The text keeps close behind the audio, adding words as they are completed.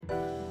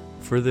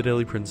For the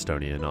Daily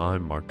Princetonian,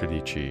 I'm Mark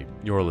Dodici.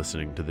 You're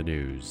listening to the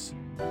news.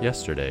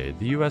 Yesterday,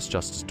 the U.S.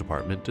 Justice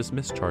Department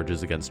dismissed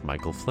charges against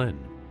Michael Flynn.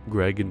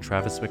 Greg and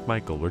Travis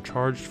McMichael were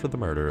charged for the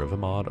murder of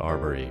Ahmaud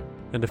Arbery,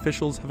 and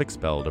officials have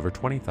expelled over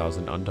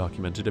 20,000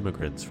 undocumented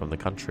immigrants from the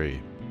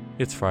country.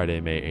 It's Friday,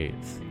 May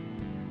 8th.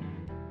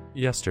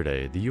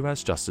 Yesterday, the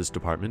U.S. Justice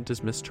Department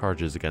dismissed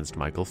charges against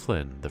Michael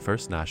Flynn, the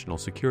first national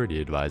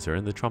security advisor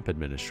in the Trump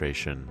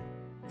administration.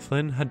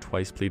 Flynn had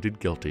twice pleaded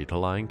guilty to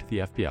lying to the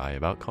FBI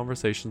about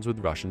conversations with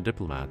Russian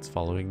diplomats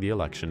following the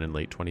election in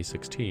late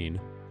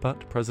 2016,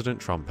 but President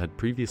Trump had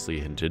previously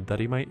hinted that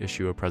he might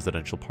issue a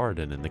presidential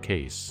pardon in the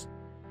case.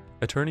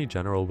 Attorney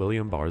General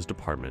William Barr's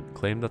department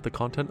claimed that the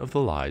content of the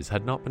lies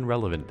had not been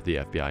relevant to the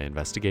FBI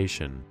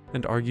investigation,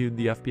 and argued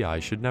the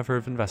FBI should never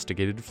have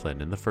investigated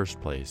Flynn in the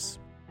first place.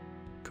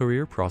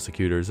 Career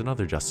prosecutors and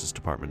other Justice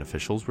Department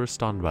officials were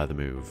stunned by the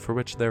move, for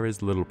which there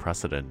is little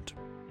precedent.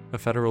 A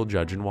federal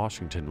judge in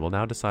Washington will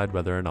now decide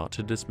whether or not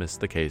to dismiss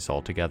the case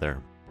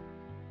altogether.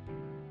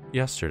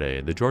 Yesterday,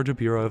 the Georgia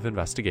Bureau of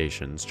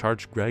Investigations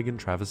charged Greg and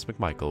Travis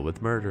McMichael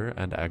with murder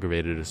and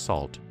aggravated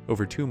assault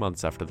over 2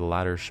 months after the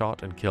latter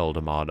shot and killed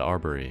Ahmaud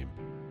Arbery.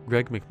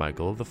 Greg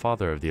McMichael, the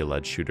father of the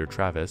alleged shooter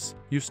Travis,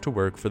 used to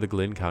work for the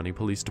Glynn County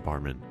Police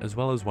Department, as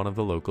well as one of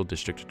the local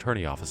district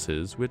attorney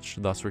offices, which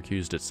thus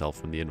recused itself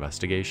from the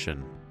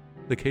investigation.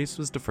 The case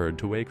was deferred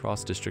to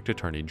Waycross District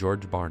Attorney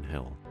George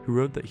Barnhill, who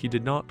wrote that he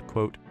did not,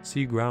 quote,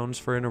 see grounds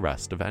for an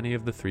arrest of any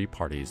of the three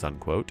parties,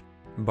 unquote.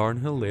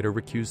 Barnhill later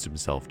recused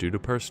himself due to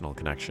personal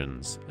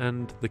connections,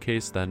 and the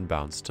case then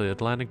bounced to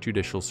Atlantic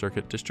Judicial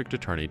Circuit District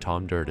Attorney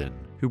Tom Durden,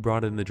 who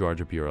brought in the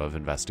Georgia Bureau of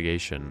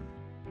Investigation.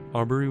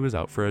 Arbery was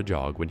out for a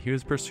jog when he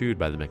was pursued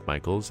by the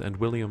McMichaels and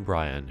William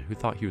Bryan, who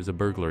thought he was a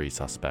burglary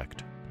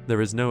suspect.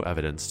 There is no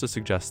evidence to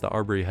suggest that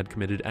Arbery had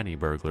committed any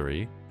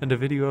burglary, and a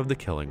video of the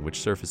killing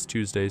which surfaced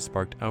Tuesday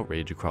sparked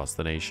outrage across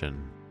the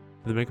nation.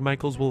 The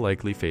McMichaels will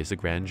likely face a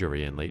grand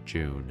jury in late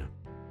June.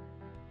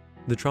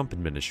 The Trump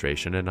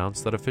administration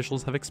announced that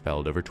officials have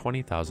expelled over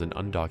 20,000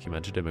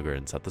 undocumented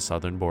immigrants at the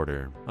southern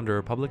border under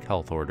a public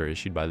health order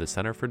issued by the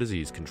Center for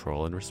Disease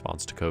Control in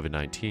response to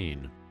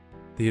COVID-19.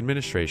 The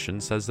administration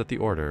says that the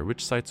order,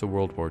 which cites a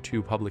World War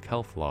II public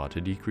health law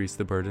to decrease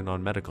the burden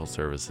on medical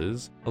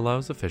services,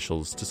 allows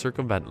officials to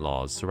circumvent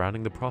laws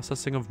surrounding the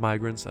processing of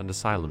migrants and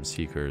asylum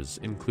seekers,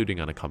 including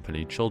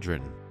unaccompanied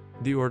children.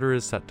 The order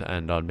is set to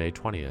end on May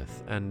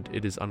 20th, and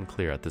it is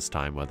unclear at this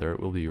time whether it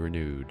will be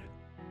renewed.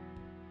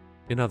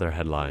 In other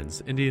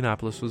headlines,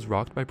 Indianapolis was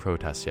rocked by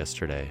protests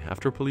yesterday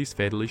after police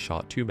fatally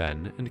shot 2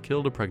 men and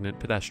killed a pregnant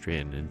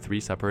pedestrian in 3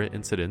 separate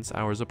incidents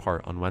hours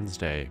apart on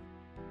Wednesday.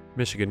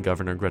 Michigan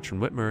Governor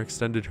Gretchen Whitmer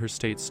extended her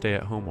state's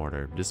stay-at-home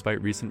order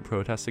despite recent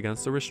protests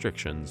against the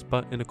restrictions,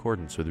 but in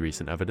accordance with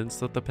recent evidence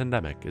that the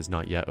pandemic is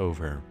not yet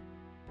over.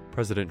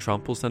 President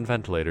Trump will send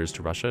ventilators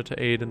to Russia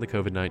to aid in the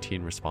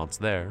COVID-19 response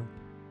there.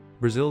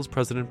 Brazil's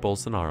President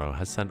Bolsonaro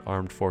has sent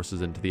armed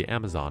forces into the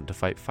Amazon to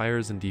fight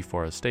fires and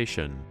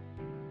deforestation.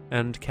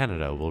 And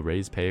Canada will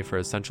raise pay for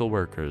essential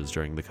workers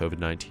during the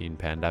COVID-19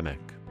 pandemic.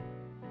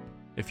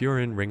 If you're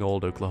in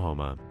Ringgold,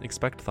 Oklahoma,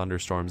 expect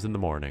thunderstorms in the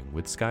morning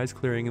with skies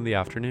clearing in the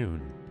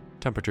afternoon.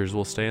 Temperatures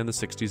will stay in the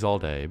 60s all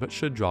day but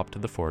should drop to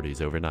the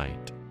 40s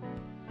overnight.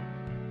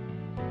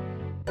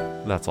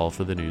 That's all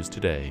for the news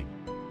today.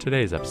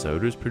 Today's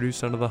episode was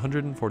produced under the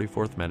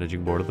 144th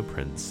Managing Board of the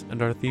Prince,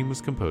 and our theme was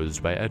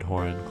composed by Ed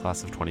Horan,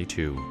 Class of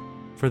 22.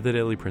 For the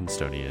Daily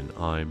Princetonian,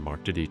 I'm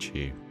Mark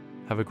Dodici.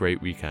 Have a great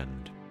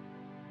weekend.